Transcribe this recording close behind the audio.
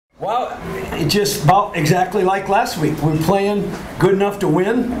Well, it's just about exactly like last week. We're playing good enough to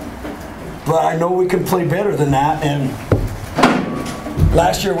win, but I know we can play better than that. And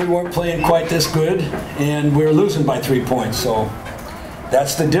last year we weren't playing quite this good, and we were losing by 3 points. So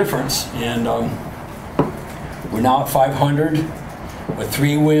that's the difference. And we're now at 500 with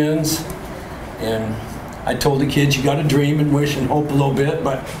 3 wins. And I told the kids, you got to dream and wish and hope a little bit,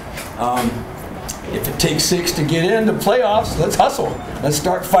 but if it takes 6 to get in the playoffs, let's hustle. Let's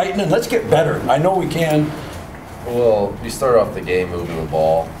start fighting and let's get better. I know we can. Well, we started off the game moving the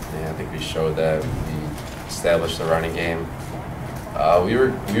ball, and I think we showed that. We established the running game. We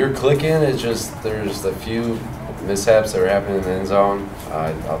were clicking. It's just there's a few mishaps that were happening in the end zone.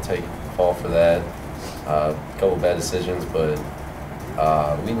 I'll take fall for that. A couple bad decisions, but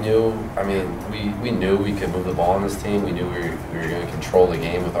we knew. I mean, we knew we could move the ball on this team. We knew we were going to control the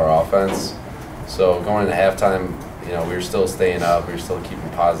game with our offense. So going into halftime, we were still staying up. We were still keeping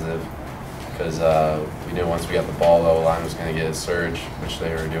positive because we knew once we got the ball, the O-line was going to get a surge, which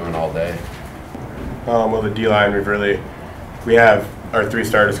they were doing all day. Well, the D-line, we have our 3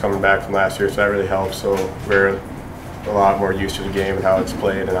 starters coming back from last year, so that really helps. So we're a lot more used to the game and how it's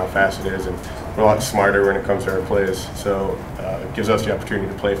played and how fast it is, and we're a lot smarter when it comes to our plays. So it gives us the opportunity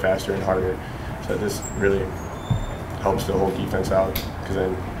to play faster and harder. So this really helps the whole defense out, because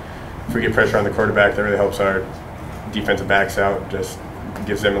then if we get pressure on the quarterback, that really helps our defensive backs out, just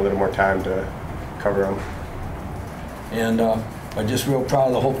gives them a little more time to cover them. And I'm just real proud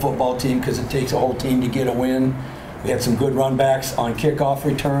of the whole football team, because it takes a whole team to get a win. We had some good run backs on kickoff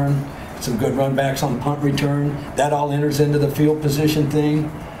return, some good run backs on punt return. That all enters into the field position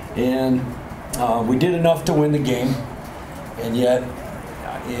thing. And we did enough to win the game. And yet,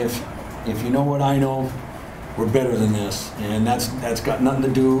 if you know what I know, we're better than this. And that's got nothing to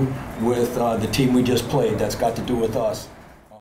do with the team we just played. That's got to do with us.